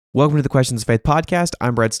Welcome to the Questions of Faith podcast.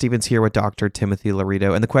 I'm Brad Stevens here with Dr. Timothy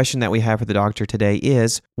Laurito, and the question that we have for the doctor today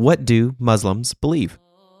is, what do Muslims believe?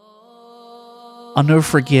 I'll never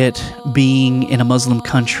forget being in a Muslim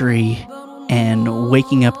country and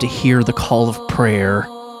waking up to hear the call of prayer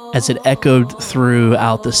as it echoed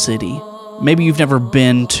throughout the city. Maybe you've never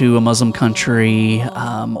been to a Muslim country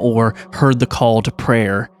or heard the call to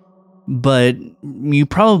prayer, but you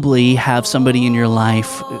probably have somebody in your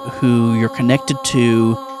life who you're connected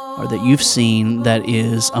to or that you've seen that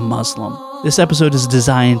is a Muslim. This episode is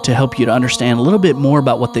designed to help you to understand a little bit more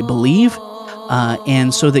about what they believe,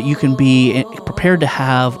 and so that you can be prepared to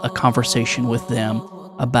have a conversation with them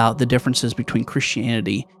about the differences between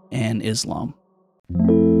Christianity and Islam.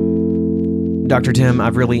 Dr. Tim,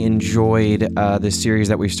 I've really enjoyed this series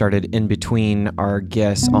that we've started in between our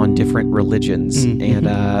guests on different religions. Mm-hmm.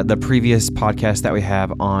 And the previous podcast that we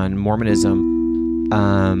have on Mormonism,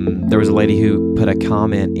 there was a lady who put a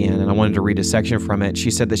comment in, and I wanted to read a section from it. She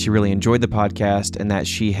said that she really enjoyed the podcast and that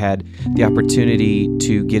she had the opportunity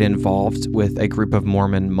to get involved with a group of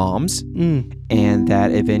Mormon moms, and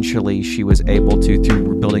that eventually she was able to,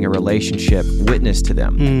 through building a relationship, witness to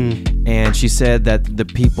them. And she said that the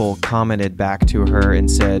people commented back to her and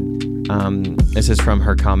said, this is from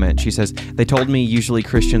her comment. She says, "They told me usually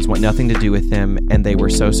Christians want nothing to do with them, and they were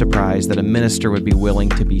so surprised that a minister would be willing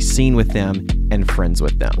to be seen with them and friends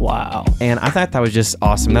with them." Wow. And I thought that was just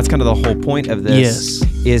awesome. That's kind of the whole point of this,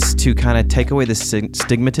 is to kind of take away the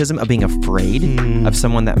stigmatism of being afraid of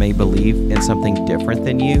someone that may believe in something different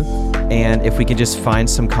than you. And if we can just find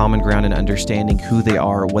some common ground in understanding who they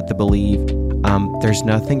are, what they believe, there's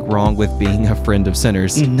nothing wrong with being a friend of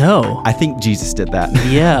sinners. No. I think Jesus did that.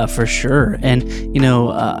 Yeah, for sure. And,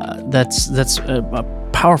 that's a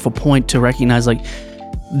powerful point to recognize. Like,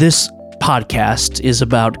 this podcast is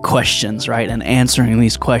about questions, right? And answering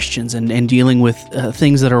these questions and dealing with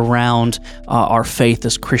things that are around our faith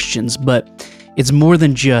as Christians. But it's more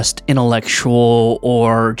than just intellectual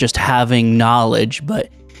or just having knowledge. But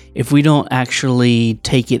if we don't actually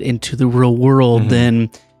take it into the real world, then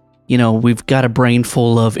we've got a brain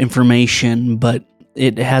full of information, but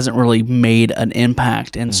it hasn't really made an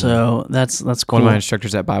impact. And so that's cool. One of my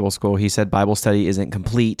instructors at Bible school, he said Bible study isn't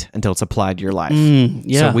complete until it's applied to your life.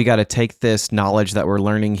 Yeah. So we got to take this knowledge that we're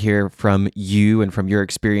learning here from you and from your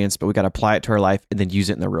experience, but we got to apply it to our life and then use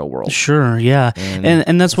it in the real world. Sure, yeah.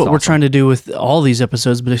 And that's what we're trying to do with all these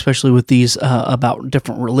episodes, but especially with these about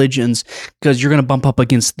different religions, because you're going to bump up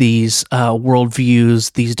against these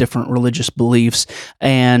worldviews, these different religious beliefs,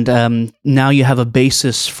 and now you have a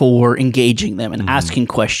basis for engaging them and asking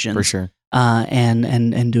questions. For sure.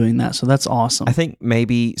 And doing that. So that's awesome. I think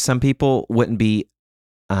maybe some people wouldn't be,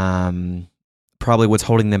 probably what's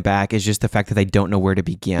holding them back is just the fact that they don't know where to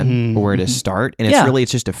begin or where to start. And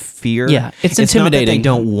it's just a fear. Yeah, it's intimidating. It's not that they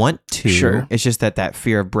don't want to. Sure. It's just that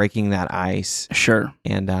fear of breaking that ice. Sure.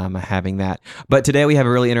 And having that. But today we have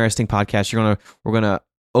a really interesting podcast. We're gonna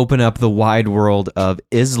open up the wide world of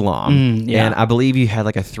Islam. And I believe you had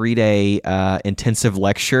like a 3-day intensive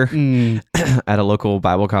lecture at a local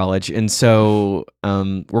Bible college. And so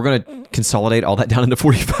we're going to consolidate all that down into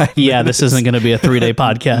 45 minutes. Yeah, this isn't going to be a 3-day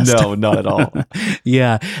podcast. No, not at all.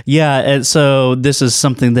 Yeah. And so this is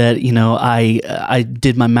something that, I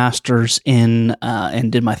did my master's in and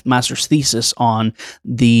did my master's thesis on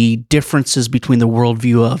the differences between the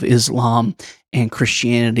worldview of Islam and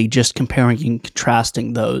Christianity, just comparing and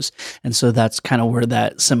contrasting those. And so that's kind of where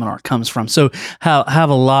that seminar comes from. So have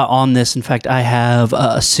a lot on this. In fact, I have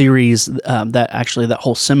a series that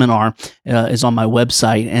whole seminar is on my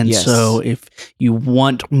website. And so if you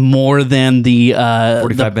want more than the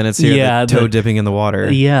 45 minutes here, the toe dipping in the water,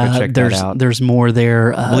 go check that out. There's more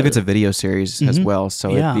there. I believe it's a video series as well.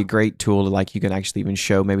 So it'd be a great tool to you can actually even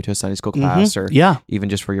show maybe to a Sunday school class or even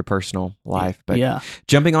just for your personal life. But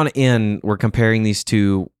jumping on in, we're comparing these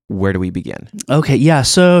two. Where do we begin? Okay, yeah.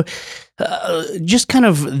 So just kind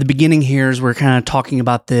of the beginning here is we're kind of talking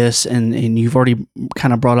about this, and you've already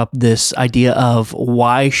kind of brought up this idea of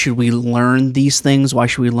why should we learn these things? Why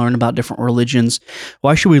should we learn about different religions?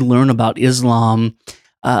 Why should we learn about Islam?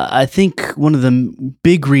 I think one of the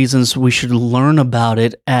big reasons we should learn about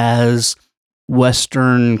it as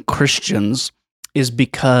Western Christians is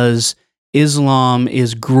because Islam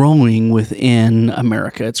is growing within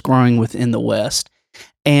America. It's growing within the West.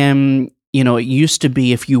 And, it used to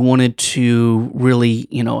be if you wanted to really,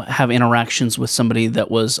 have interactions with somebody that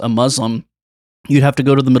was a Muslim, you'd have to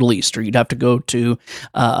go to the Middle East or you'd have to go to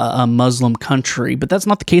a Muslim country. But that's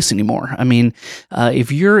not the case anymore. I mean,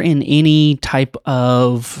 if you're in any type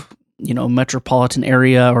of metropolitan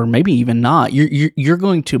area, or maybe even not, you're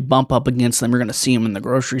going to bump up against them. You're going to see them in the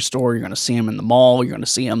grocery store. You're going to see them in the mall. You're going to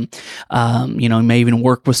see them, you may even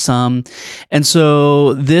work with some. And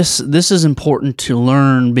so this is important to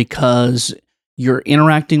learn, because you're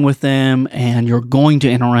interacting with them and you're going to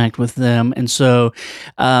interact with them. And so,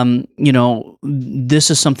 this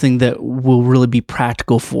is something that will really be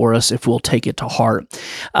practical for us if we'll take it to heart.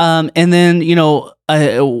 And then,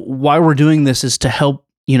 why we're doing this is to help,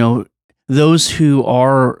 those who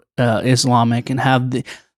are Islamic and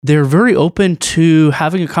they're very open to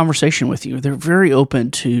having a conversation with you. They're very open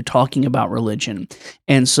to talking about religion.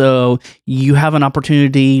 And so you have an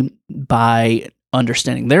opportunity by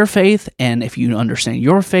understanding their faith, and if you understand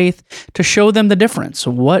your faith, to show them the difference.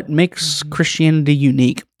 What makes Christianity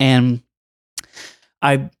unique? And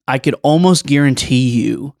I could almost guarantee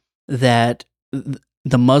you that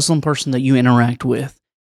the Muslim person that you interact with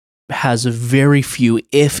has very few,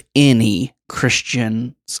 if any,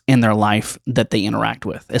 Christians in their life that they interact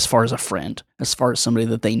with, as far as a friend, as far as somebody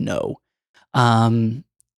that they know.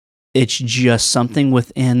 It's just something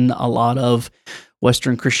within a lot of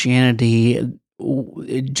Western Christianity.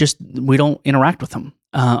 We don't interact with them,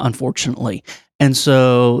 unfortunately. And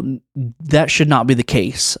so that should not be the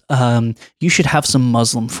case. You should have some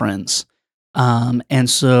Muslim friends. And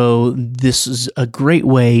so this is a great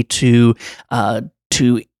way to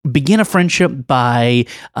begin a friendship by,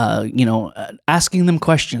 asking them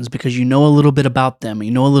questions, because you know a little bit about them, you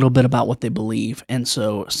know a little bit about what they believe. And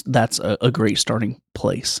so that's a great starting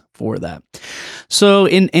place for that. So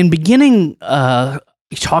in beginning,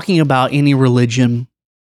 talking about any religion,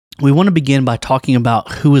 we want to begin by talking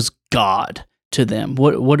about who is God to them.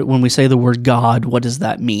 What when we say the word God, what does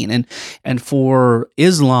that mean? And for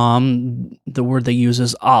Islam, the word they use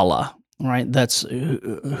is Allah, right? That's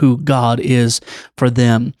who God is for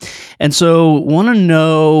them. And so want to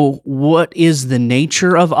know, what is the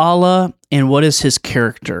nature of Allah and what is his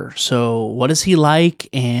character? So what is he like,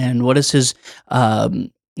 and what is his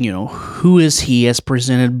who is he as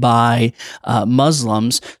presented by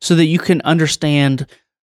Muslims, so that you can understand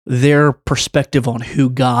their perspective on who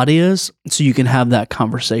God is, so you can have that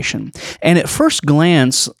conversation. And at first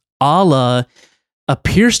glance, Allah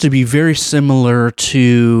appears to be very similar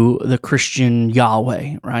to the Christian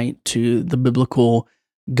Yahweh, right? To the biblical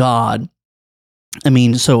God. I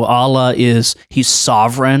mean, so Allah he's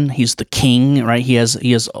sovereign, he's the king, right? He has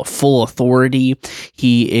a full authority.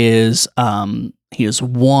 He is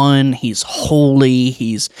one, he's holy,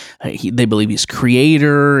 they believe he's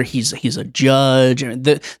creator, he's a judge.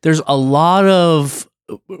 There's a lot of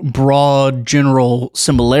broad general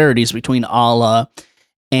similarities between Allah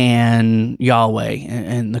and Yahweh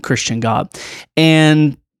and the Christian God.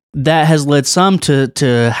 And that has led some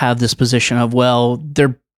to have this position of, well,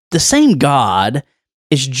 they're the same God,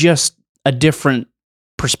 is just a different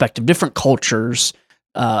perspective, different cultures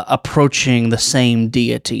approaching the same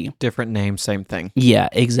deity. Different name, same thing. Yeah,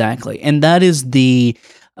 exactly. And that is the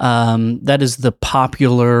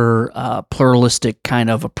popular pluralistic kind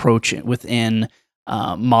of approach within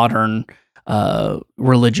modern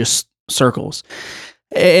religious circles.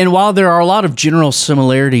 And while there are a lot of general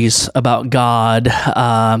similarities about God,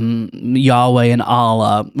 Yahweh, and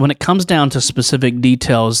Allah, when it comes down to specific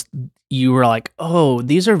details, you were like, oh,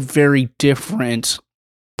 these are very different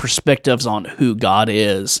perspectives on who God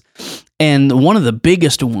is. And one of the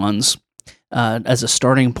biggest ones, as a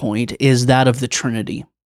starting point, is that of the Trinity.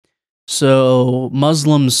 So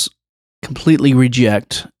Muslims completely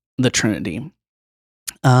reject the Trinity,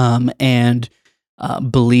 and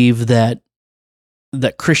believe that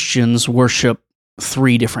Christians worship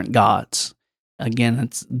three different gods. Again,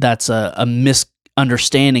 that's a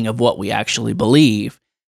misunderstanding of what we actually believe,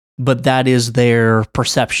 but that is their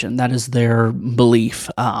perception. That is their belief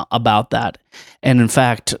about that. And in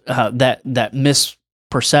fact, that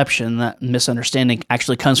misperception, that misunderstanding,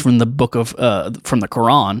 actually comes from the book of from the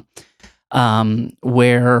Quran,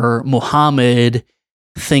 where Muhammad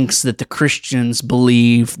thinks that the Christians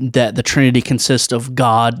believe that the Trinity consists of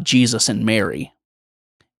God, Jesus, and Mary.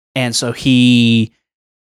 And so he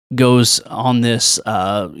goes on this,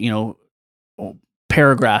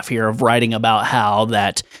 paragraph here of writing about how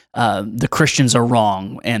that the Christians are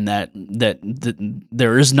wrong, and that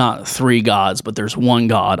there is not three gods, but there's one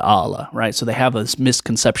God, Allah, right? So they have this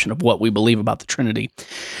misconception of what we believe about the Trinity.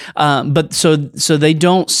 But so they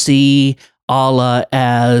don't see Allah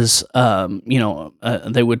as,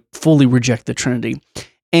 they would fully reject the Trinity.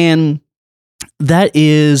 And that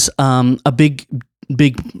is a big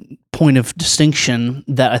point of distinction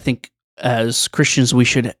that I think as Christians we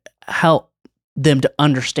should help them to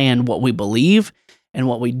understand what we believe and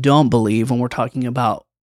what we don't believe when we're talking about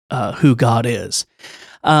who God is.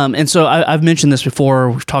 And so I've mentioned this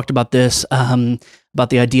before. We've talked about this, about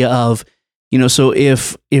the idea of, so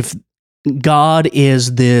if God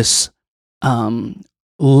is this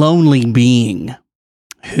lonely being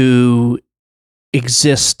who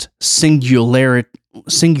exists singular,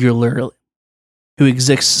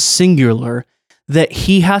 that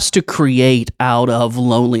he has to create out of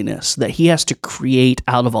loneliness, that he has to create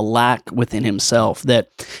out of a lack within himself,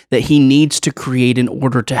 that he needs to create in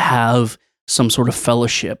order to have some sort of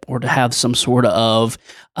fellowship or to have some sort of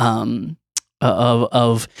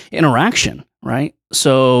interaction, right?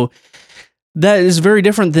 So that is very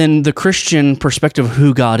different than the Christian perspective of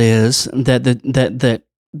who God is. That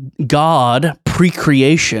God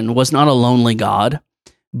pre-creation was not a lonely God,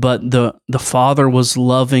 but the Father was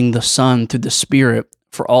loving the Son through the Spirit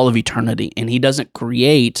for all of eternity, and He doesn't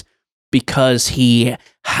create because He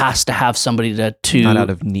has to have somebody to not out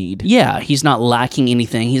of need. Yeah, He's not lacking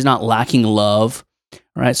anything. He's not lacking love,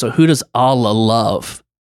 right? So who does Allah love?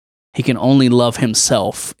 He can only love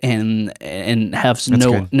Himself and have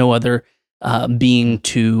no other being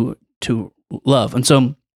to love, and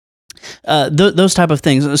so those type of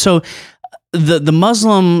things. So the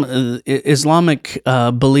Muslim Islamic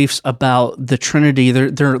beliefs about the Trinity,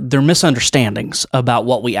 they're misunderstandings about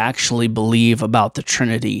what we actually believe about the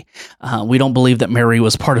Trinity. We don't believe that Mary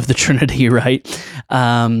was part of the Trinity, right?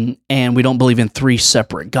 And we don't believe in three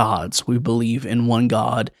separate gods. We believe in one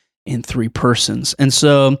God in three persons. And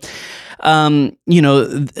so,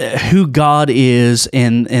 who God is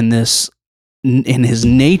in His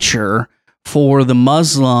nature for the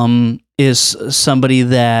Muslim is somebody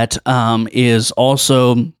that is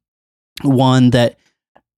also one that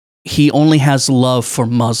He only has love for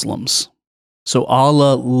Muslims. So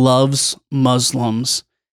Allah loves Muslims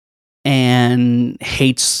and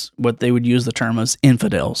hates what they would use the term as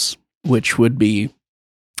infidels, which would be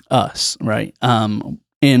us, right?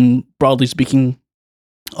 In broadly speaking,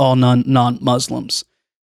 all non-Muslims.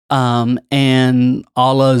 And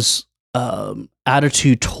Allah's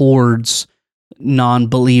attitude towards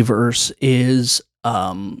non-believers is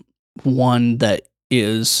one that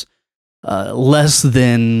is less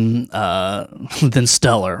than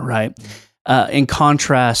stellar, right? In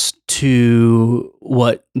contrast to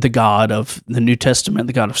what the God of the New Testament,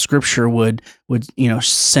 the God of Scripture, would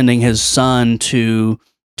sending His Son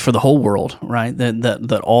for the whole world, right?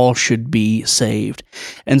 That all should be saved,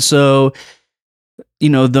 and so.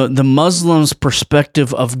 The Muslims'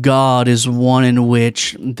 perspective of God is one in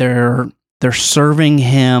which they're serving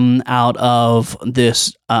Him out of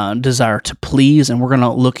this desire to please, and we're going to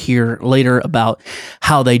look here later about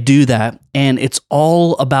how they do that. And it's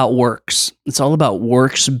all about works. It's all about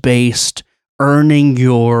works-based earning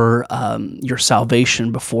your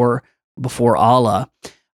salvation before Allah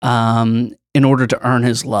in order to earn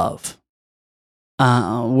His love.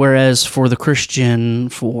 Whereas for the Christian,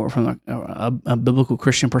 from a biblical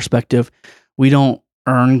Christian perspective, we don't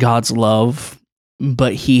earn God's love,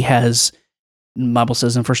 but He has, the Bible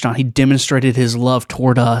says in 1 John, He demonstrated His love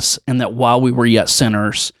toward us, and that while we were yet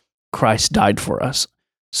sinners, Christ died for us.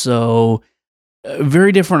 So a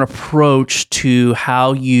very different approach to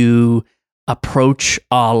how you approach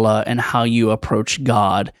Allah and how you approach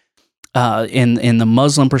God. In the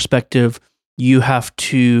Muslim perspective, you have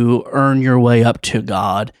to earn your way up to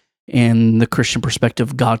God. In the Christian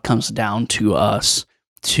perspective, God comes down to us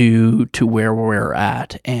to where we're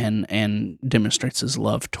at and demonstrates His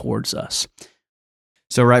love towards us.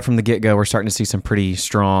 So right from the get-go, we're starting to see some pretty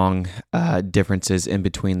strong differences in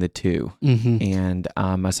between the two, and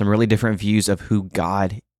some really different views of who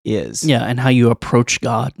God is. Yeah, and how you approach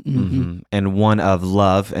God. And one of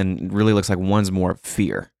love, and really looks like one's more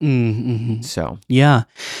fear. So yeah,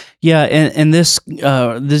 and this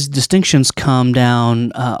these distinctions come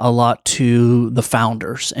down a lot to the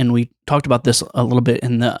founders, and we talked about this a little bit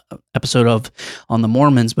in the episode on the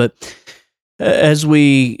Mormons, but as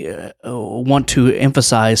we want to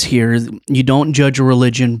emphasize here, you don't judge a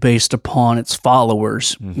religion based upon its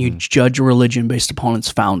followers. You judge a religion based upon its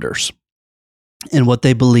founders and what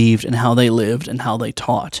they believed and how they lived and how they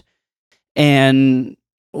taught. And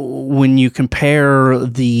when you compare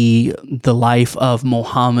the life of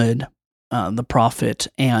Muhammad, the prophet,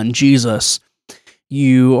 and Jesus,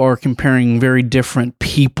 you are comparing very different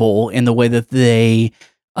people in the way that they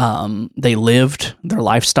lived their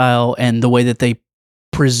lifestyle and the way that they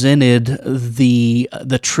presented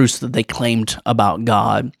the truths that they claimed about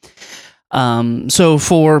God. So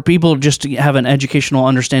for people just to have an educational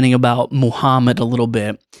understanding about Muhammad a little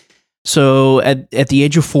bit, so at the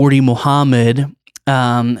age of 40, Muhammad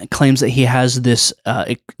claims that he has this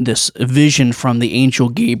vision from the angel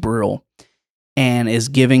Gabriel, and is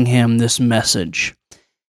giving him this message.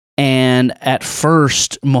 And at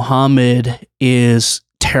first, Muhammad is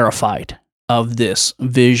terrified of this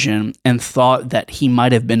vision and thought that he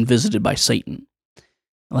might have been visited by Satan.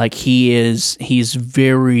 Like he's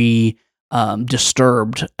very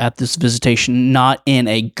disturbed at this visitation, not in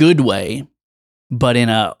a good way, but in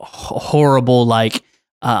a horrible, like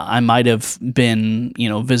I might have been,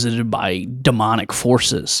 visited by demonic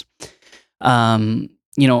forces. Anytime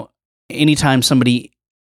somebody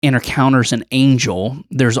encounters an angel,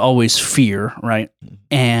 there's always fear, right?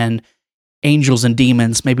 And angels and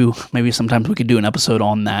demons, maybe sometimes we could do an episode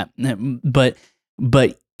on that. But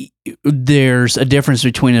there's a difference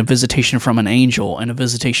between a visitation from an angel and a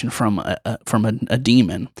visitation from a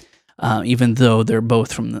demon, even though they're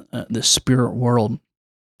both from the spirit world.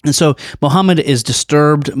 And so Muhammad is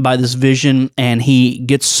disturbed by this vision, and he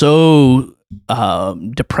gets so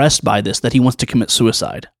depressed by this that he wants to commit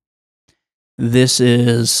suicide. This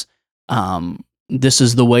is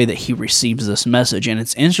the way that he receives this message. And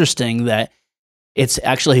it's interesting that it's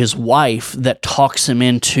actually his wife that talks him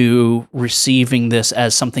into receiving this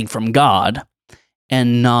as something from God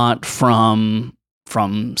and not from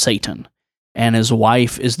Satan. And his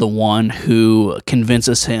wife is the one who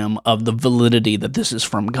convinces him of the validity that this is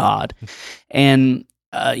from God. And,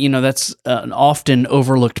 that's an often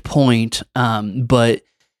overlooked point, but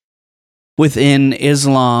within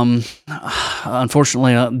Islam,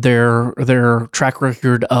 unfortunately, their track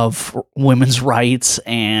record of women's rights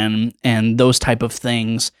and those type of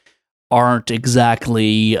things aren't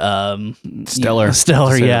exactly stellar.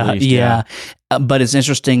 Yeah. But it's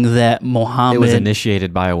interesting that Muhammad, it was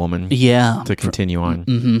initiated by a woman. Yeah, to continue on.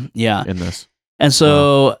 In this, and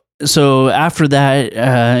so after that,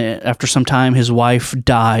 after some time, his wife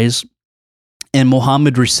dies, and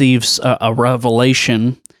Muhammad receives a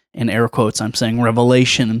revelation. In air quotes, I'm saying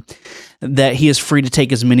revelation, that he is free to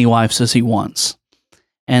take as many wives as he wants.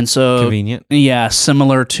 And so, convenient. Yeah,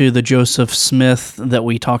 similar to the Joseph Smith that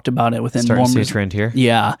we talked about it within Starting Mormonism. to see a trend here.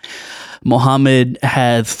 Yeah. Muhammad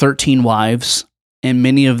had 13 wives, and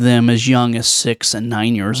many of them as young as 6 and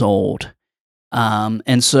 9 years old.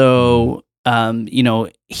 And so,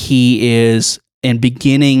 he is, in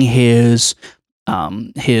beginning his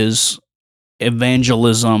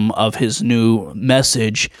evangelism of his new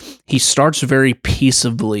message, he starts very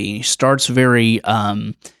peaceably. He starts very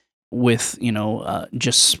with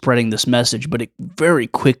just spreading this message, but it very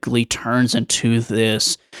quickly turns into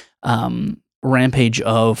this rampage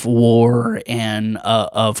of war and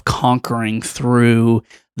of conquering through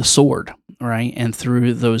the sword, right, and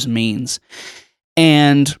through those means.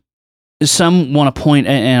 And some want to point,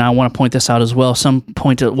 and I want to point this out as well. Some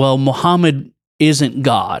point to, well, Muhammad isn't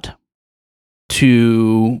God.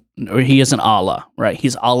 Or he isn't Allah, right?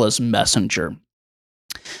 He's Allah's messenger.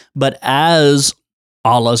 But as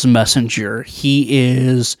Allah's messenger, he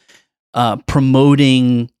is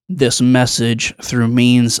promoting this message through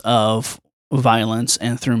means of violence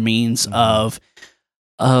and through means of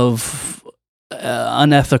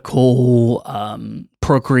unethical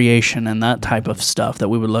procreation and that type of stuff that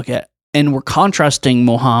we would look at. And we're contrasting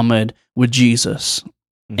Muhammad with Jesus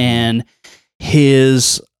and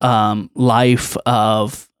his life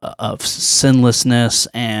of sinlessness,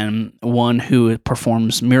 and one who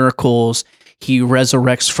performs miracles. He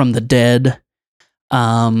resurrects from the dead,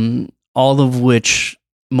 all of which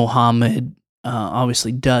Muhammad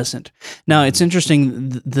obviously doesn't. Now, it's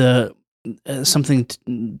interesting, something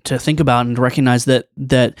to think about and to recognize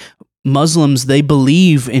that Muslims, they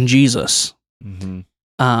believe in Jesus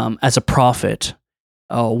as a prophet.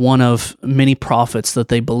 One of many prophets that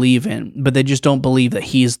they believe in, but they just don't believe that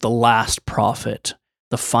he is the last prophet,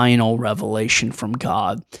 the final revelation from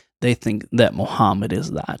God. They think that Muhammad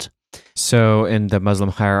is that. So in the Muslim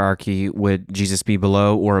hierarchy, would Jesus be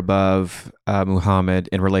below or above Muhammad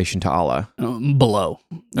in relation to Allah? Below.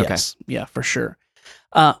 Okay. Yes. Yeah, for sure.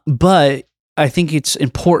 But I think it's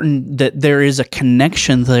important that there is a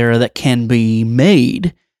connection there that can be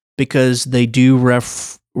made, because they do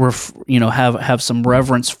have some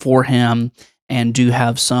reverence for him and do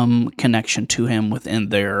have some connection to him within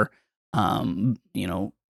their, who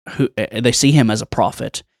they see him as a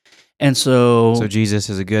prophet. And so Jesus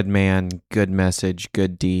is a good man, good message,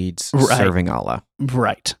 good deeds, serving Allah.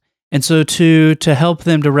 Right. And so to help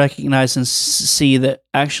them to recognize and see that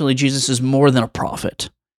actually Jesus is more than a prophet.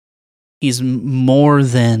 He's more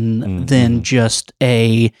than just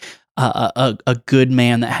a good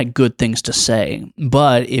man that had good things to say.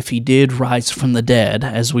 But if he did rise from the dead,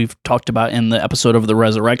 as we've talked about in the episode of the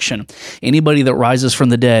resurrection, anybody that rises from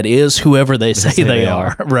the dead is whoever they say they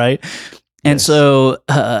are, right? And so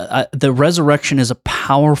the resurrection is a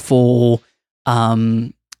powerful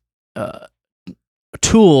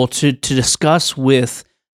tool to discuss with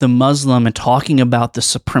the Muslim and talking about the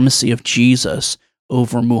supremacy of Jesus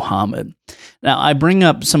over Muhammad. Now, I bring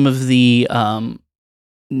up some of the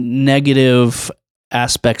negative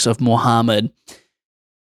aspects of Muhammad,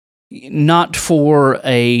 not for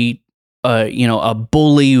a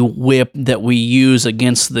bully whip that we use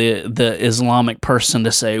against the Islamic person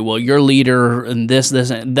to say, well, your leader and this,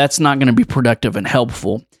 and that's not going to be productive and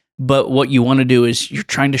helpful. But what you want to do is you're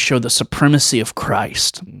trying to show the supremacy of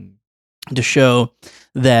Christ, to show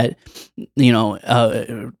that,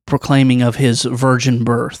 proclaiming of his virgin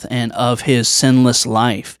birth and of his sinless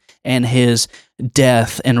life and his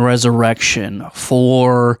death and resurrection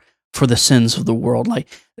for the sins of the world, like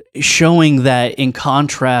showing that in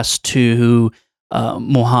contrast to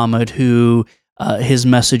Muhammad, who his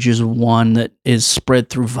message is one that is spread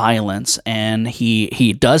through violence, and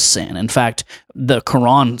he does sin. In fact, the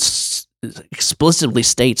Quran explicitly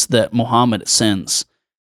states that Muhammad sins.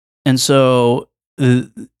 And so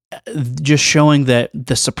just showing that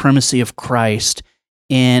the supremacy of Christ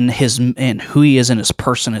in who he is in his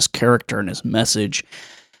person, his character, and his message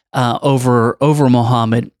over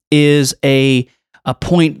Muhammad is a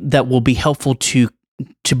point that will be helpful to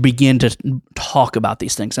begin to talk about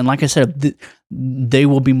these things. And like I said, they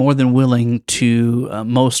will be more than willing to,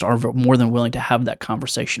 most are more than willing to have that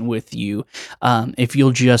conversation with you if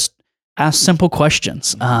you'll just ask simple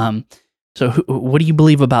questions. So what do you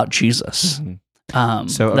believe about Jesus?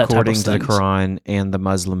 So according to the Quran and the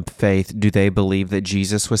Muslim faith, do they believe that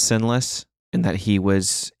Jesus was sinless and that he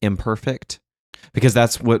was imperfect? Because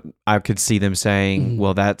that's what I could see them saying.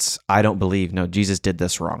 Well, I don't believe. No, Jesus did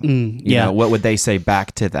this wrong. You know, what would they say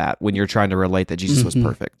back to that when you're trying to relate that Jesus was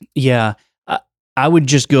perfect? Yeah, I would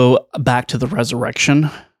just go back to the resurrection.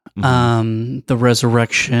 The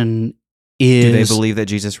resurrection is. Do they believe that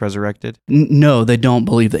Jesus resurrected? No, they don't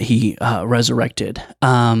believe that he resurrected.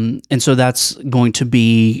 And so that's going to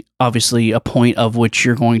be obviously a point of which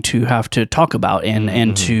you're going to have to talk about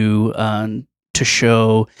and to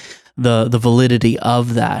show the validity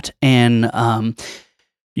of that. And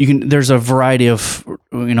there's a variety of,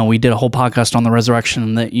 we did a whole podcast on the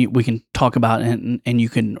resurrection that we can talk about and you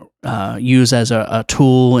can use as a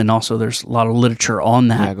tool. And also there's a lot of literature on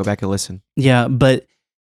that. Yeah, go back and listen. Yeah, but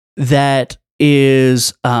that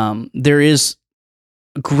is, there is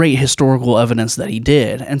great historical evidence that he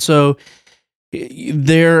did. And so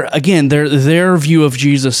their view of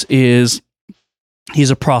Jesus is,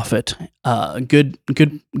 he's a prophet, good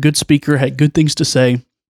speaker, had good things to say,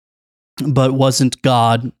 but wasn't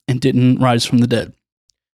God and didn't rise from the dead.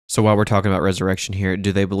 So while we're talking about resurrection here,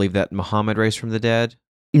 do they believe that Muhammad raised from the dead?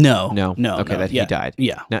 No. Okay, that he died.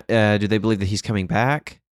 Yeah. Now, do they believe that he's coming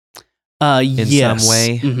back? In some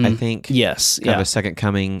way, I think. Yes. Kind of a second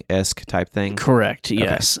coming-esque type thing. Correct.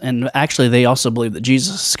 Yes. Okay. And actually, they also believe that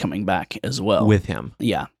Jesus is coming back as well. With him.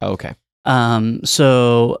 Yeah. Oh, okay.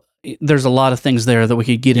 So there's a lot of things there that we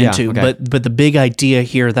could get into, okay. but the big idea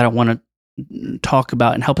here that I want to talk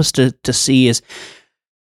about and help us to see is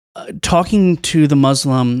talking to the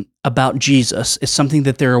Muslim about Jesus is something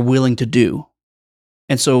that they're willing to do.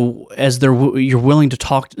 And so as they're willing to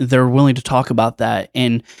talk about that,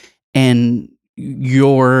 and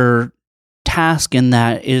your task in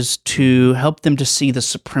that is to help them to see the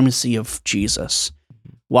supremacy of Jesus.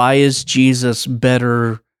 Why is Jesus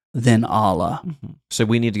better than Allah? So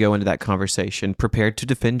we need to go into that conversation prepared to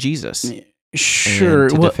defend Jesus. Sure.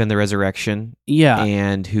 And to defend the resurrection. Yeah.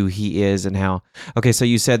 And who he is and how. Okay, so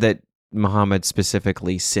you said that Muhammad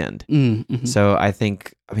specifically sinned. So I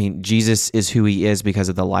mean, Jesus is who he is because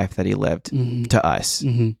of the life that he lived to us.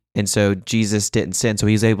 And so Jesus didn't sin, so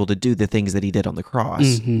he's able to do the things that he did on the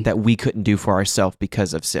cross that we couldn't do for ourselves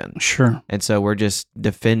because of sin. Sure. And so we're just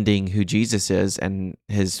defending who Jesus is and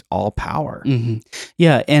his all power.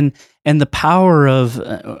 Yeah, and the power of,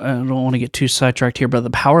 I don't want to get too sidetracked here, but the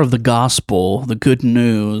power of the gospel, the good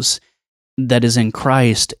news that is in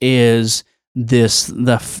Christ is this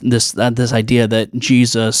idea that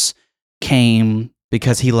Jesus came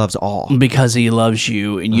because he loves all. Because he loves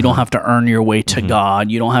you, and you don't have to earn your way to God.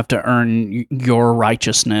 You don't have to earn your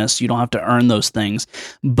righteousness. You don't have to earn those things,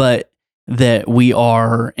 but that we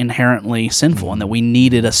are inherently sinful and that we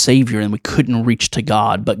needed a savior and we couldn't reach to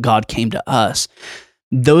God, but God came to us.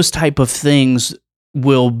 Those type of things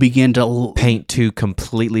will begin to paint two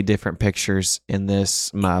completely different pictures in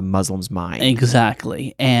this Muslim's mind.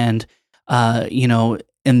 Exactly. And, and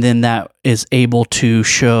then that is able to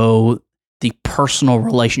show the personal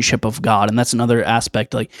relationship of God. And that's another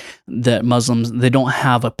aspect, like that Muslims, they don't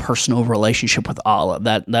have a personal relationship with Allah.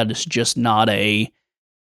 That is just not a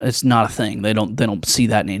It's not a thing. They don't see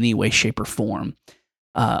that in any way, shape, or form.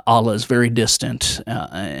 Allah is very distant,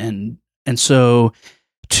 and so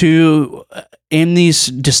in these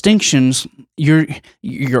distinctions,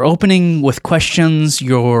 you're opening with questions,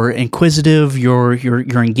 you're inquisitive, you're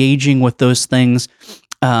engaging with those things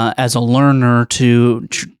as a learner to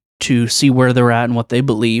see where they're at and what they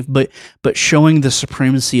believe, but showing the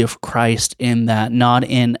supremacy of Christ in that, not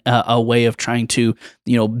in a way of trying to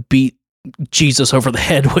beat Jesus over the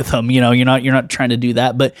head with them. You're not trying to do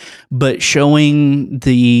that, but showing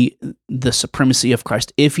the supremacy of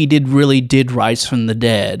Christ. If he really did rise from the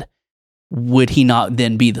dead, would he not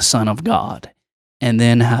then be the Son of God? And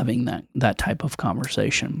then having that type of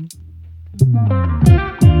conversation.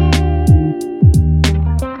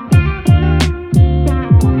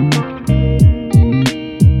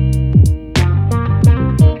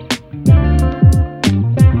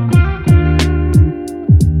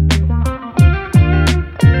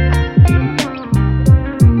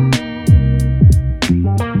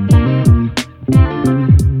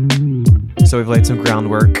 So we've laid some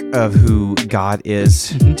groundwork of who God is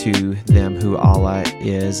to them, who Allah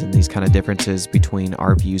is, and these kind of differences between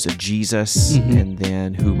our views of Jesus and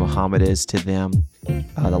then who Muhammad is to them,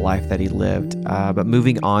 the life that he lived. But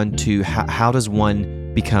moving on to how does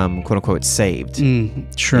one become, quote unquote, saved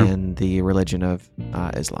in the religion of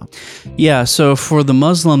Islam? Yeah, so for the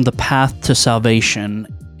Muslim, the path to salvation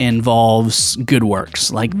involves good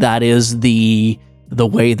works. Like that is the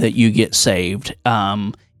way that you get saved.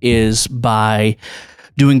 Is by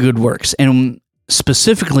doing good works. And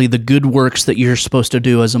specifically, the good works that you're supposed to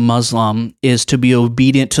do as a Muslim is to be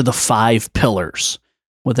obedient to the 5 pillars,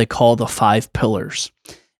 what they call the 5 pillars.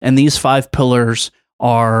 And these 5 pillars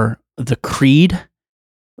are the creed,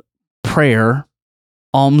 prayer,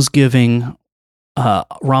 almsgiving,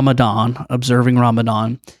 Ramadan, observing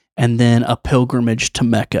Ramadan, and then a pilgrimage to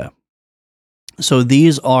Mecca. So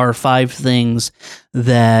these are 5 things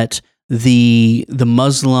that the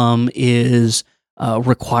Muslim is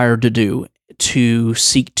required to do to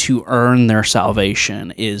seek to earn their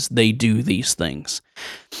salvation. Is they do these things.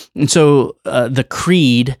 And so the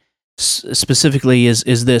creed specifically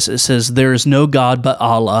is this. It says, there is no God but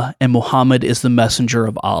Allah, and Muhammad is the messenger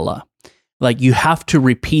of Allah. Like, you have to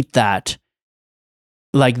repeat that.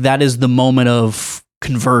 Like, that is the moment of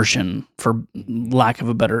conversion, for lack of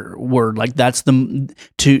a better word. Like, that's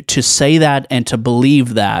to say that and to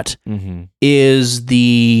believe that is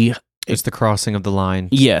it's the crossing of the line.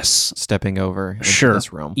 Yes. Stepping over into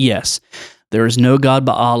this realm. Yes. There is no God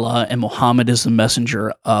but Allah, and Muhammad is the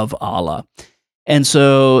messenger of Allah. And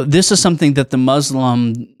so this is something that the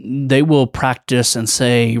Muslim, they will practice and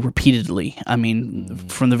say repeatedly. I mean,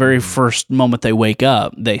 from the very first moment they wake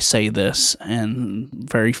up, they say this, and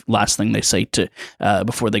very last thing they say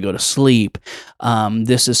before they go to sleep.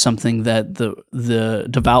 This is something that the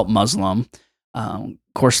devout Muslim, of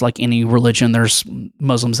course, like any religion, there's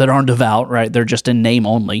Muslims that aren't devout, right? They're just in name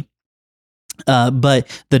only.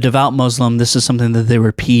 But the devout Muslim, this is something that they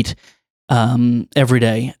repeat every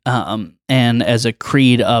day, and as a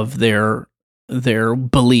creed of their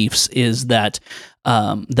beliefs is that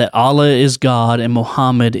that Allah is God and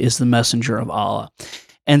Muhammad is the messenger of Allah.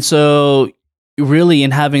 And so really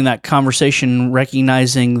in having that conversation,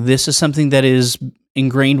 recognizing this is something that is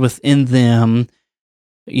ingrained within them,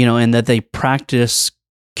 and that they practice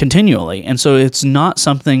continually. And so it's not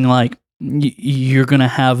something like you're going to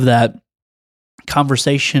have that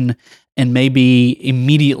conversation and maybe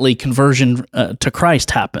immediately conversion to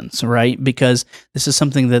Christ happens, right? Because this is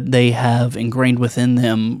something that they have ingrained within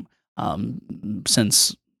them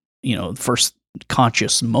since, the first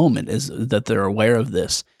conscious moment is that they're aware of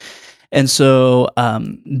this. And so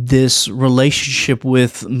this relationship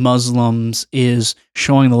with Muslims is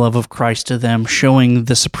showing the love of Christ to them, showing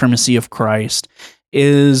the supremacy of Christ,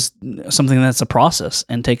 is something that's a process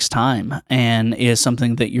and takes time, and is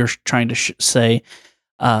something that you're trying to say,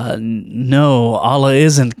 no, Allah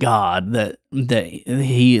isn't God. That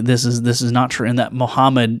this is not true, and that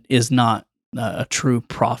Muhammad is not a true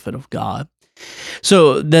prophet of God.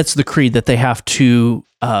 So that's the creed that they have to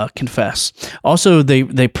confess. Also,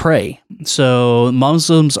 they pray. So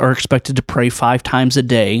Muslims are expected to pray 5 times a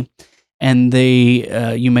day, and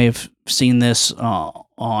they you may have seen this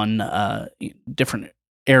on different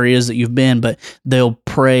areas that you've been, but they'll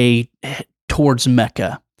pray towards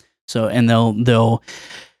Mecca. So, and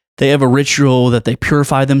they have a ritual that they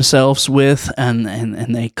purify themselves with, and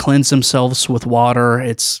they cleanse themselves with water.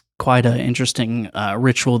 It's quite an interesting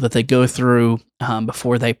ritual that they go through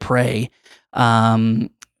before they pray.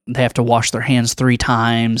 they have to wash their hands 3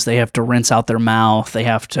 times. They have to rinse out their mouth. They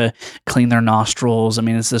have to clean their nostrils. I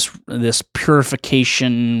mean, it's this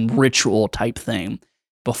purification ritual type thing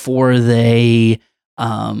before they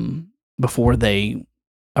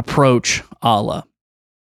approach Allah.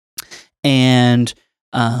 And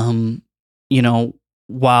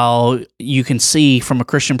while you can see from a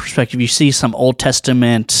Christian perspective, you see some Old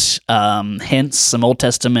Testament hints, some Old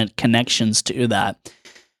Testament connections to that.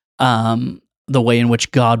 The way in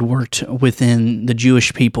which God worked within the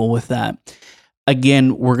Jewish people with that.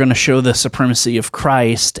 Again, we're going to show the supremacy of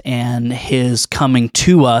Christ and his coming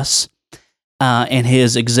to us and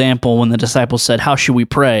his example when the disciples said, "How should we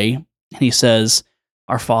pray?" And he says,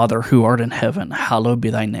 "Our Father who art in heaven, hallowed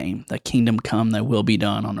be thy name. Thy kingdom come, thy will be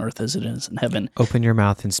done on earth as it is in heaven." Open your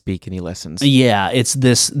mouth and speak, and he listens. Yeah, it's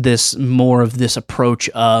this more of this approach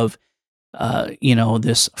of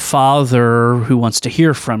this Father who wants to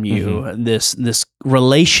hear from you, this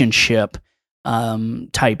relationship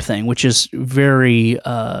type thing, which is very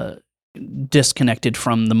disconnected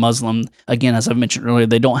from the Muslim. Again, as I've mentioned earlier,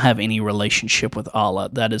 they don't have any relationship with Allah.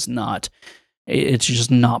 That is not, it's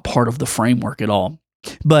just not part of the framework at all.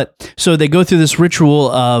 But so they go through this ritual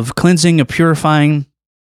of cleansing, of purifying,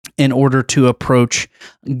 in order to approach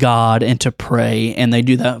God and to pray, and they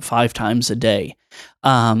do that 5 times a day.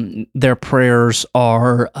 Their prayers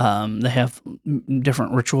are, they have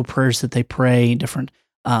different ritual prayers that they pray, different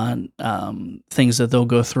things that they'll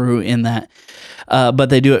go through in that, but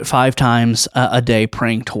they do it 5 times a day,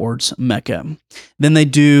 praying towards Mecca. Then they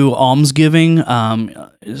do almsgiving,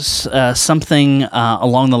 something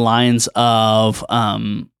along the lines of,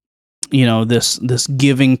 this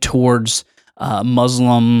giving towards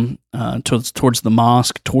Muslim, towards the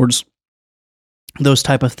mosque, towards those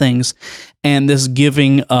type of things. And this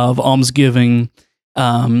giving of almsgiving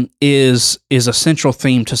is a central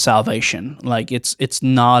theme to salvation. Like it's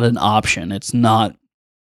not an option. It's not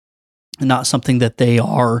something that they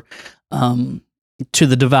are, to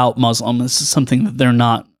the devout Muslim, it's something that they're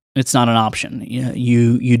not. It's not an option.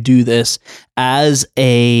 You do this as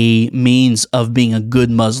a means of being a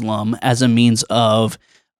good Muslim, as a means of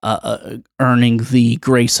earning the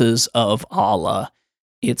graces of Allah.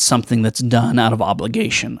 It's something that's done out of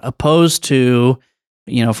obligation, opposed to,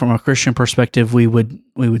 from a Christian perspective, we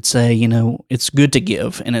would say, it's good to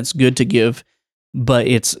give, and it's good to give, but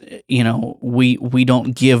it's, we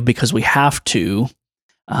don't give because we have to.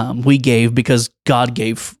 We gave because God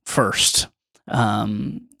gave first.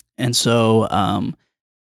 And so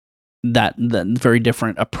that very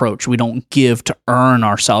different approach. We don't give to earn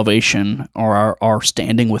our salvation or our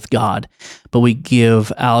standing with God, but we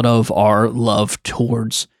give out of our love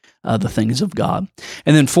towards the things of God.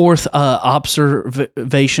 And then 4th,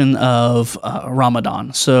 observation of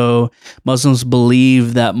Ramadan. So Muslims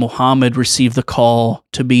believe that Muhammad received the call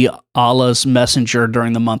to be Allah's messenger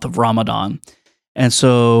during the month of Ramadan. And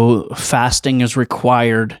so fasting is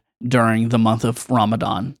required during the month of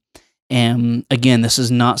Ramadan. And again, this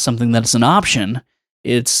is not something that's an option.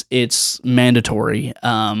 It's mandatory,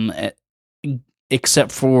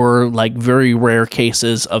 except for like very rare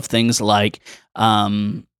cases of things like,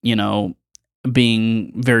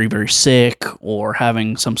 being very, very sick or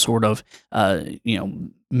having some sort of,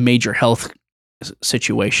 major health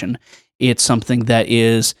situation. It's something that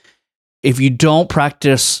is, if you don't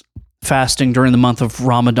practice fasting during the month of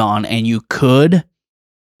Ramadan and you could,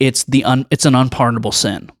 it's an unpardonable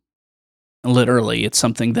sin. Literally, it's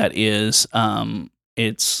something that is,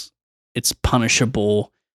 it's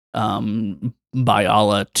punishable by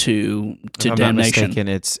Allah to if I'm damnation. Not mistaken,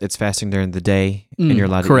 it's fasting during the day, and you're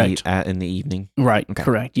allowed correct. to eat in the evening. Right. Okay.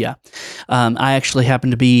 Correct. Yeah. I actually happened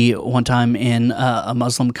to be one time in a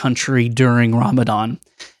Muslim country during Ramadan,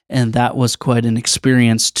 and that was quite an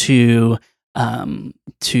experience to. Did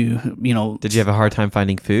you have a hard time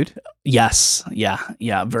finding food? Yes. Yeah.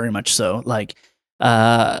 Very much so. Like.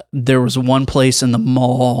 There was one place in the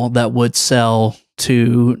mall that would sell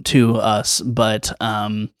to us, but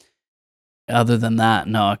other than that,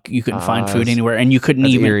 no, you couldn't find food anywhere, and you couldn't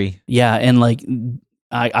even. Eerie. Yeah, and like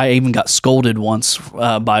I even got scolded once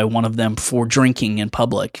by one of them for drinking in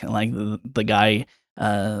public. Like the guy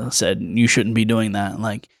said, "You shouldn't be doing that."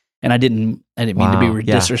 Like, and I didn't mean to be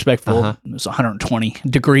disrespectful. Uh-huh. It was 120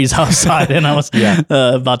 degrees outside, and I was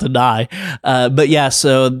about to die. But yeah,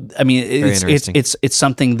 so I mean, it's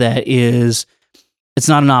something that is, it's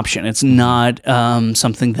not an option. It's not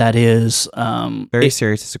something that is very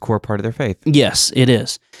serious. It's a core part of their faith. Yes, it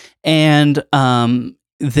is, and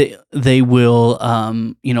they will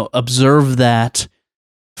observe that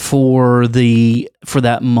for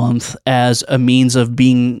that month as a means of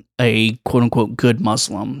being a quote unquote good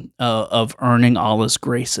Muslim, of earning Allah's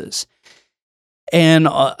graces. And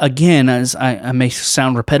again, as I may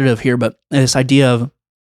sound repetitive here, but this idea of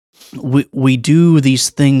we do these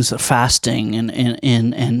things, fasting and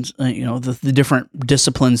the different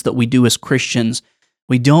disciplines that we do as Christians,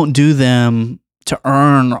 we don't do them to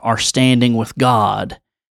earn our standing with God,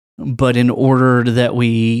 but in order that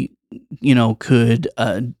we could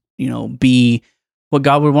be what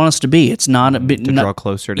God would want us to be. It's not a bit to draw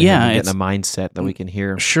closer to Him and get in a mindset that we can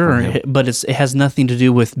hear. Sure, but it has nothing to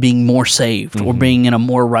do with being more saved or being in a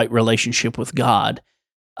more right relationship with God.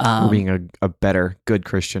 Or being a better, good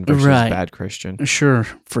Christian versus bad Christian. Sure,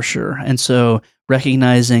 for sure. And so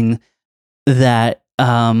recognizing that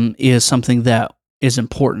is something that is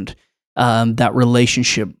important, that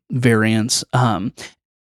relationship variance.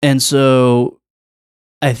 And so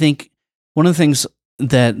I think one of the things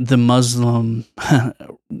that the Muslim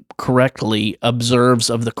correctly observes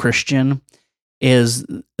of the Christian is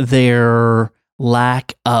their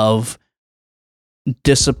lack of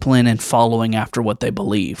discipline and following after what they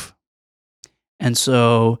believe. And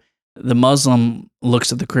so the Muslim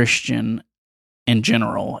looks at the Christian in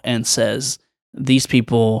general and says, these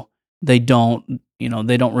people, they don't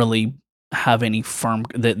really have any firm,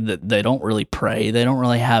 they don't really pray. They don't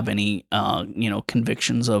really have any,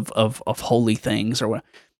 convictions of holy things or what.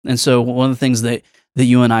 And so one of the things that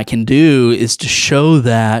you and I can do is to show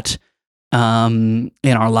that in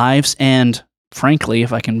our lives, and frankly,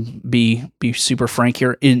 if I can be super frank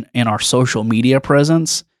here, in our social media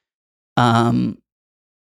presence,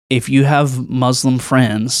 if you have Muslim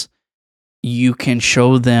friends, you can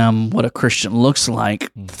show them what a Christian looks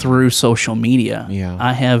like through social media. Yeah.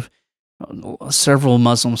 I have several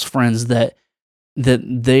Muslims friends that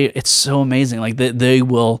it's so amazing. Like they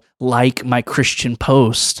will like my Christian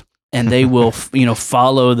post and they will,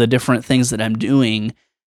 follow the different things that I'm doing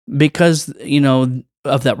because,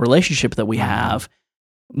 of that relationship that we have.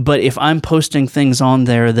 But if I'm posting things on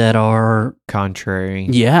there that are contrary,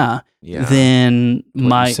 then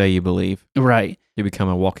what you say you believe, right, you become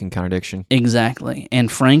a walking contradiction. Exactly.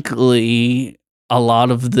 And frankly, a lot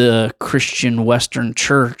of the Christian Western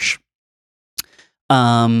church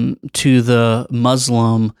to the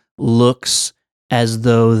Muslim looks as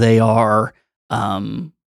though they are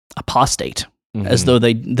apostate, as though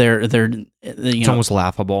they're it's almost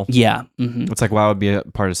laughable. Yeah. It's like, why would be a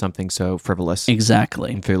part of something so frivolous?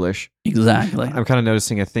 Exactly. And foolish. Exactly. I'm kind of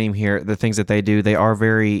noticing a theme here. The things that they do,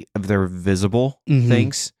 they're visible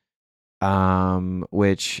things,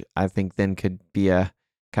 which I think then could be a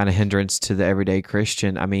kind of hindrance to the everyday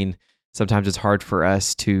Christian. I mean, sometimes it's hard for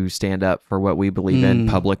us to stand up for what we believe in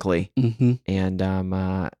publicly. And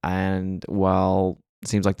while it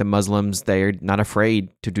seems like the Muslims, they're not afraid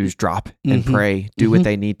to just drop and pray, do what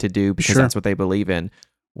they need to do because that's what they believe in.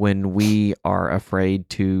 When we are afraid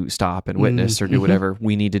to stop and witness or do whatever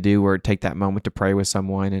we need to do or take that moment to pray with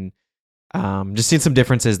someone, and just seeing some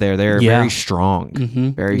differences there. They're very strong,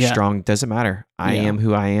 very strong. Doesn't matter. I am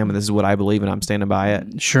who I am, and this is what I believe, and I'm standing by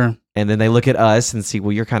it. Sure. And then they look at us and see,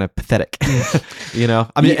 well, you're kind of pathetic. I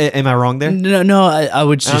mean, am I wrong there? No, I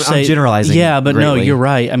would just say, I'm generalizing. Yeah, but greatly. No, you're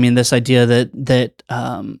right. I mean, this idea that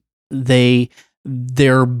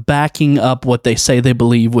they're backing up what they say they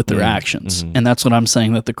believe with their actions, and that's what I'm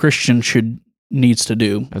saying that the Christian needs to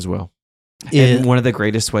do as well. And one of the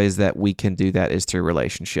greatest ways that we can do that is through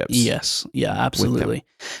relationships. Yes. Yeah, absolutely.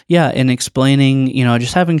 Yeah. And explaining,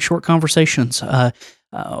 just having short conversations.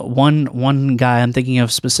 One guy I'm thinking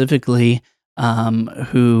of specifically,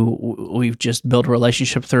 who we've just built a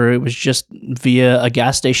relationship through, it was just via a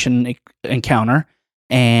gas station encounter.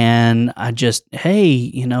 And I just,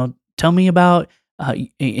 hey, tell me about,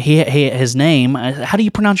 his name. How do you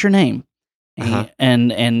pronounce your name?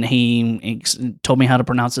 And he told me how to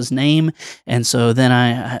pronounce his name, and so then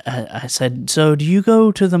I said, "So do you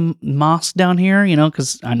go to the mosque down here?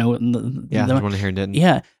 Because I know it." The one here didn't.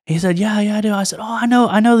 Yeah, he said, "Yeah, I do." I said, "Oh, I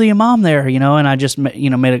know the imam there." And I just made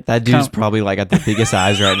it. That dude's probably like got the biggest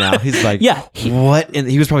eyes right now. He's like, "Yeah, what?" And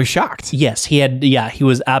he was probably shocked. Yes, he had. Yeah, he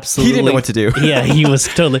was absolutely. He didn't know what to do. Yeah, he was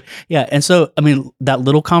totally. Yeah, and so I mean that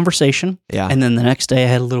little conversation. Yeah, and then the next day I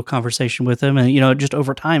had a little conversation with him, and just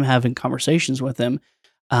over time having conversations with him,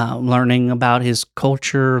 learning about his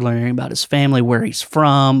culture, learning about his family, where he's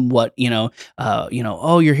from, what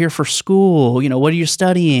oh, you're here for school, what are you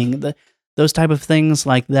studying, those type of things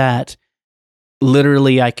like that.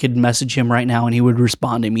 Literally, I could message him right now and he would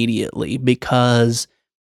respond immediately because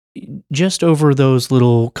just over those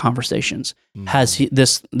little conversations. Has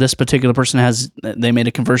this particular person, has they made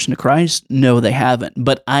a conversion to Christ? No, they haven't.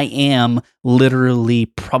 But I am literally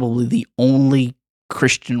probably the only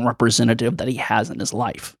Christian representative that he has in his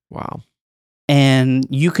life. Wow. And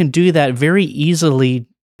you can do that very easily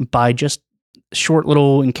by just short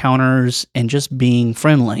little encounters and just being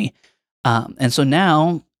friendly. And so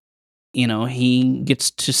now, he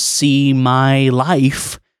gets to see my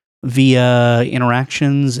life via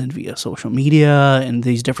interactions and via social media and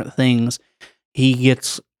these different things. He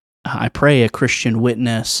gets, I pray, a Christian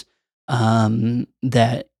witness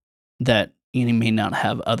that he may not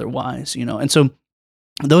have otherwise, And so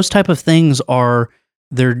those type of things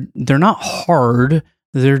they're not hard.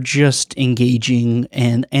 They're just engaging,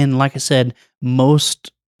 and like I said,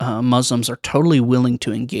 most Muslims are totally willing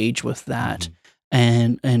to engage with that,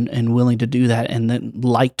 and willing to do that, and then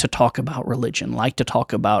like to talk about religion, like to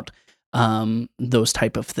talk about those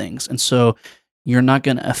type of things. And so you're not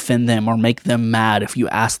going to offend them or make them mad if you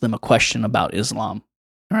ask them a question about Islam,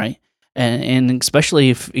 right? And especially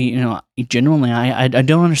if genuinely, I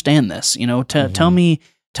don't understand this. Tell me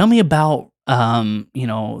about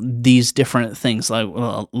these different things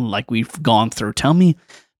like we've gone through. Tell me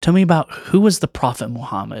about who was the Prophet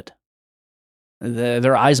Muhammad.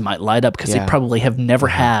 Their eyes might light up because they probably have never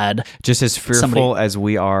had. Just as fearful as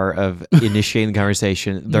we are of initiating the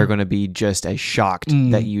conversation, they're going to be just as shocked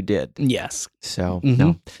that you did. Yes. So,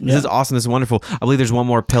 no. This is awesome. This is wonderful. I believe there's one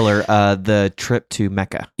more pillar, the trip to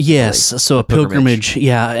Mecca. Yes. So a pilgrimage.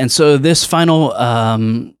 Yeah. And so this final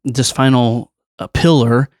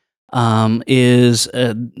pillar is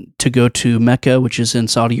to go to Mecca, which is in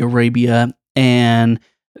Saudi Arabia, and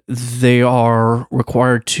they are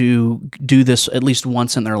required to do this at least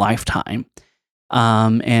once in their lifetime.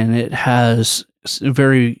 And it has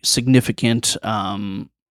very significant, connotations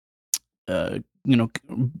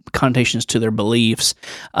to their beliefs.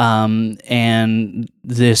 And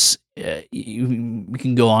this, you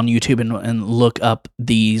can go on YouTube and look up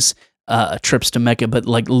these trips to Mecca, but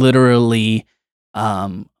like literally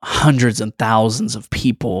hundreds and thousands of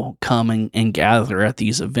people come and gather at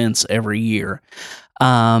these events every year.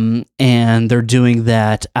 And they're doing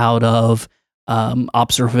that out of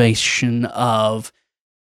observation of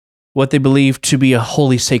what they believe to be a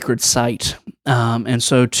holy sacred site. And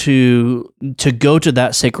so to go to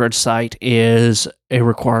that sacred site is a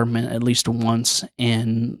requirement at least once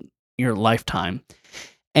in your lifetime.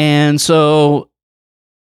 And so,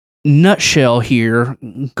 nutshell here,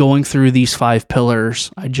 going through these 5 pillars,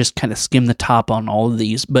 I just kind of skimmed the top on all of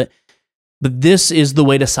these, but this is the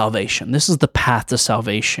way to salvation. This is the path to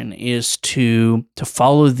salvation, is to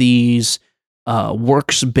follow these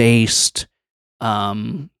works-based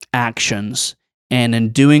actions. And in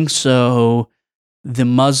doing so, the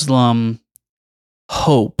Muslim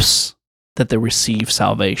hopes that they receive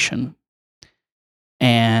salvation.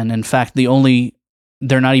 And in fact,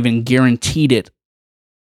 they're not even guaranteed it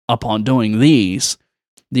upon doing these.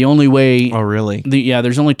 The only way... Oh, really?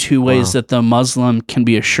 There's only 2 ways that the Muslim can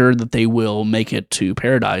be assured that they will make it to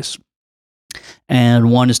paradise.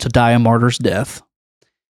 And one is to die a martyr's death.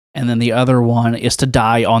 And then the other one is to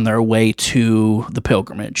die on their way to the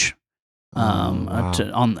pilgrimage, on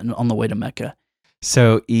the way to Mecca.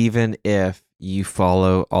 So even if you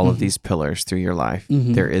follow all of these pillars through your life,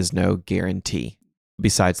 there is no guarantee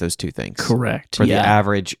besides those 2 things. Correct. For the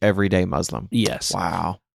average everyday Muslim. Yes.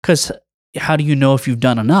 Wow. Because how do you know if you've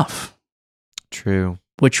done enough? True.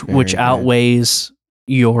 Which outweighs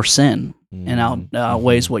your sin and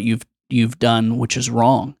outweighs what you've done, which is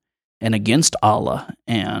wrong and against Allah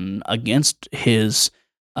and against His,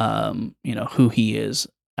 who He is.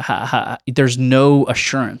 There's no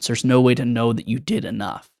assurance. There's no way to know that you did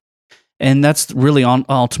enough, and that's really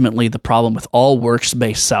ultimately the problem with all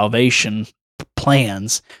works-based salvation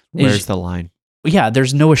plans. Where's the line? Yeah,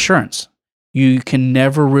 there's no assurance. You can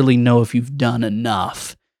never really know if you've done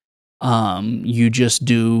enough. You just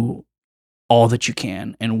do all that you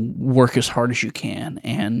can and work as hard as you can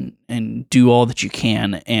and do all that you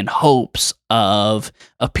can in hopes of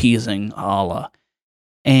appeasing Allah.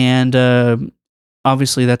 And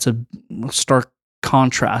obviously that's a stark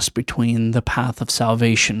contrast between the path of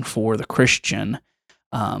salvation for the Christian.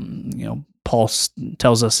 Paul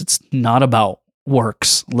tells us it's not about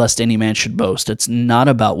works, lest any man should boast. It's not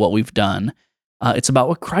about what we've done. It's about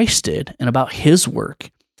what Christ did and about His work.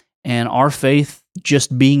 And our faith,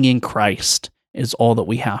 just being in Christ, is all that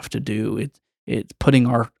we have to do. It's putting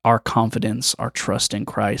our confidence, our trust in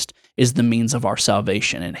Christ is the means of our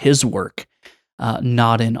salvation and His work,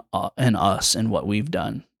 not in us and what we've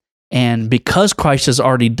done. And because Christ has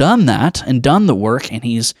already done that and done the work, and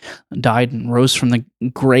he's died and rose from the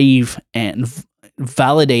grave and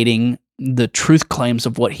validating the truth claims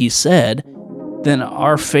of what he said, then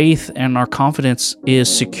our faith and our confidence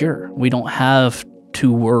is secure. We don't have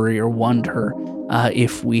to worry or wonder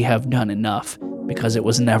if we have done enough, because it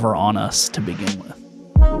was never on us to begin with.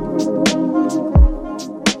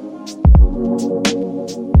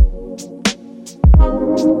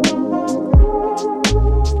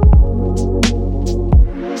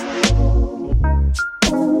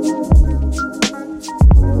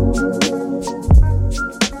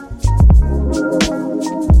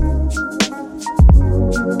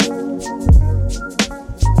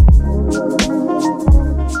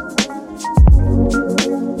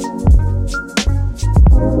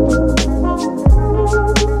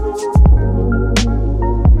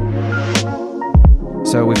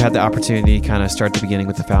 So we've had the opportunity to kind of start the beginning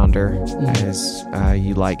with the founder, as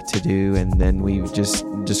you like to do, and then we've just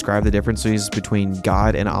described the differences between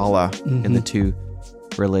God and Allah in the two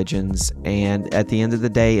religions. And at the end of the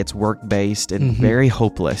day, it's work-based and very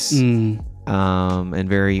hopeless and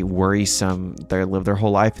very worrisome. They live their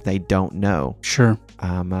whole life, they don't know. Sure.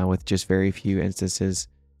 With just very few instances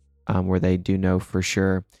where they do know for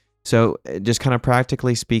sure. So just kind of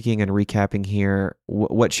practically speaking and recapping here,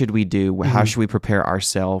 what should we do? How should we prepare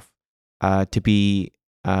ourselves to be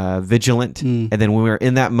vigilant? And then when we're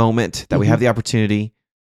in that moment that we have the opportunity,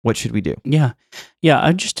 what should we do? Yeah.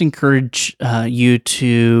 I just encourage you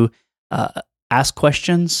to ask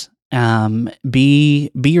questions.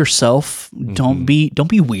 Be yourself. Don't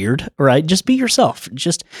be weird, right? Just be yourself.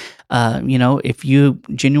 Just if you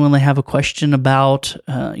genuinely have a question about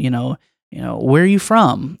where are you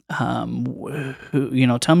from? Tell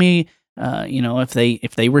me,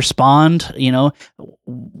 if they respond,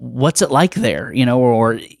 what's it like there?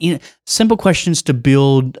 Or simple questions to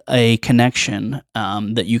build a connection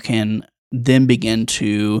that you can then begin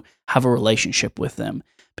to have a relationship with them.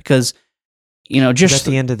 Because, just at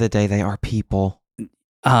the end of the day, they are people.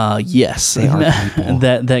 Yes, they are people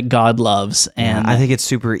that God loves, and I think it's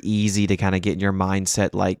super easy to kind of get in your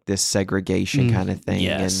mindset like this segregation kind of thing.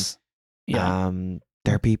 Yes. And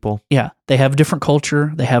they're people. Yeah, they have a different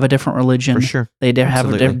culture. They have a different religion. For sure. They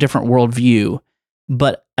have a different worldview.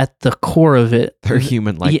 But at the core of it, they're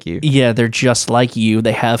human like you. Yeah, they're just like you.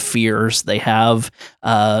 They have fears. They have,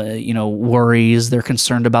 worries. They're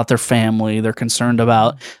concerned about their family. They're concerned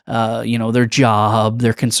about, their job.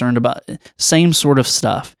 They're concerned about same sort of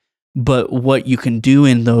stuff. But what you can do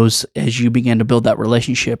in those, as you begin to build that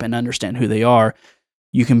relationship and understand who they are,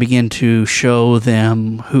 you can begin to show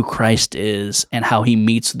them who Christ is and how he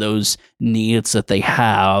meets those needs that they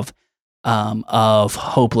have, of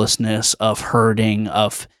hopelessness, of hurting,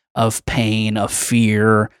 of pain, of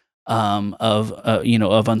fear,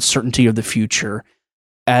 of uncertainty of the future.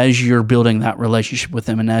 As you're building that relationship with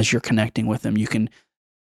them and as you're connecting with them, you can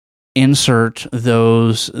insert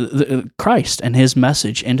those Christ and his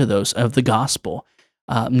message into those of the gospel,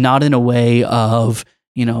 not in a way of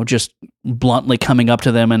just bluntly coming up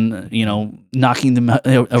to them and, knocking them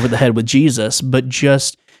over the head with Jesus, but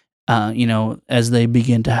just, as you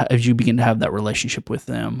begin to have that relationship with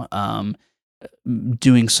them,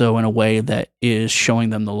 doing so in a way that is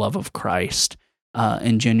showing them the love of Christ,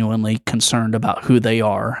 and genuinely concerned about who they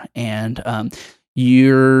are. And,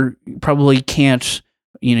 you probably can't,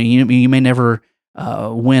 you may never,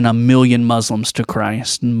 win 1 million Muslims to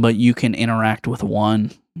Christ, but you can interact with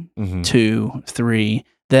 1, 2, 3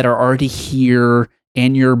 that are already here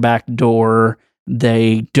in your back door.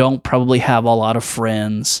 They don't probably have a lot of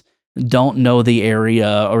friends, don't know the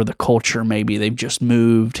area or the culture. Maybe they've just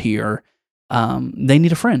moved here. They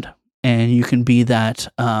need a friend, and you can be that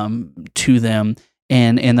to them,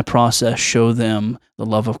 and in the process show them the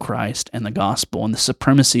love of Christ and the gospel and the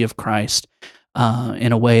supremacy of Christ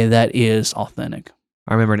in a way that is authentic.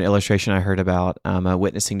 I remember an illustration I heard about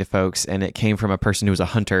witnessing to folks, and it came from a person who was a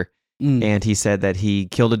hunter. And he said that he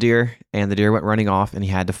killed a deer, and the deer went running off, and he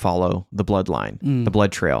had to follow the bloodline, the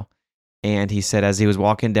blood trail. And he said as he was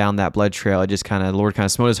walking down that blood trail, the Lord kind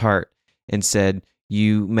of smote his heart and said,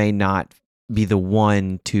 you may not be the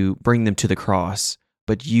one to bring them to the cross,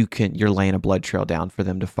 but you're laying a blood trail down for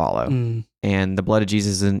them to follow. And the blood of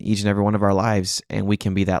Jesus is in each and every one of our lives, and we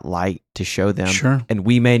can be that light to show them. Sure. And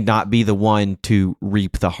we may not be the one to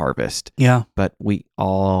reap the harvest. Yeah. But we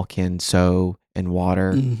all can sow and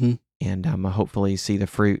water and hopefully see the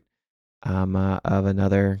fruit of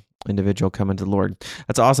another individual coming to the Lord.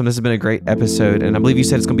 That's awesome. This has been a great episode, and I believe you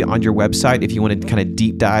said it's going to be on your website if you want to kind of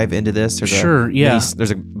deep dive into this.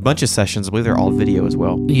 There's a bunch of sessions. I believe they're all video as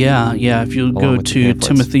well. Yeah. If you go to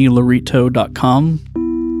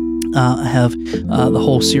timothylaurito.com, I have the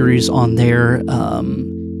whole series on there,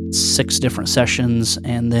 6 different sessions,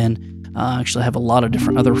 and then actually have a lot of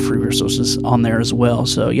different other free resources on there as well.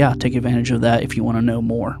 So yeah, take advantage of that if you want to know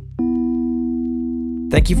more.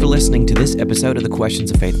 Thank you for listening to this episode of the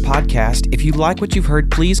Questions of Faith podcast. If you like what you've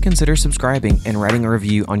heard, please consider subscribing and writing a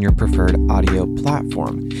review on your preferred audio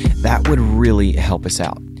platform. That would really help us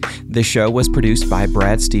out. This show was produced by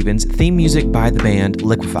Brad Stevens, theme music by the band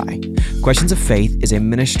Liquefy. Questions of Faith is a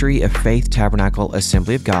ministry of Faith Tabernacle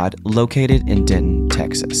Assembly of God located in Denton,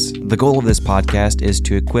 Texas. The goal of this podcast is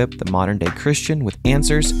to equip the modern-day Christian with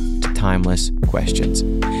answers to timeless questions.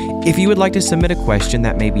 If you would like to submit a question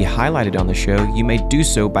that may be highlighted on the show, you may do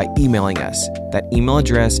so by emailing us. That email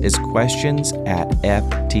address is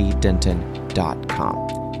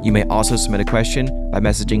questions@ftdenton.com. You may also submit a question by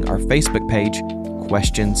messaging our Facebook page,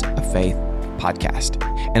 Questions of Faith Podcast.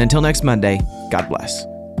 And until next Monday, God bless.